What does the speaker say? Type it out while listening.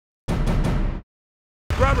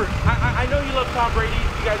Robert, I know you love Tom Brady.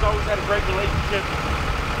 You guys always had a great relationship.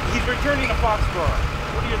 He's returning to Foxborough.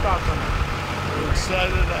 What are your thoughts on that? We're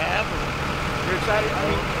excited to have him. You're excited? I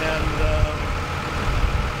mean, and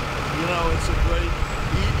you know, it's a great.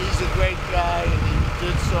 He's a great guy, and he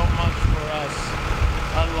did so much for us.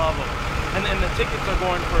 I love him. And the tickets are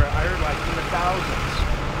going for, I heard, like in the thousands.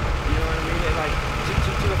 You know what I mean? And like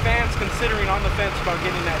to the fans considering on the fence about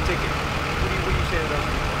getting that ticket. What do you say to those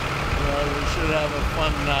people? Well, we should have a fun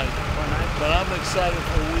night. Fun night? But I'm excited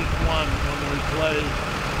for week 1 when we play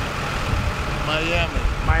Miami.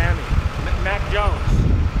 Miami. Mac Jones.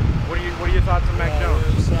 What are your thoughts on Mac Jones?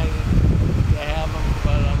 We're excited to have him,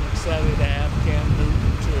 but I'm excited to have Cam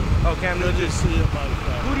Newton too. Oh, Cam Newton. Good to see him like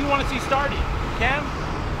that. Who do you want to see starting? Cam?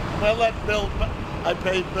 Well, let Bill. I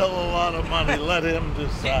paid Bill a lot of money. Let him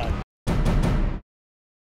decide.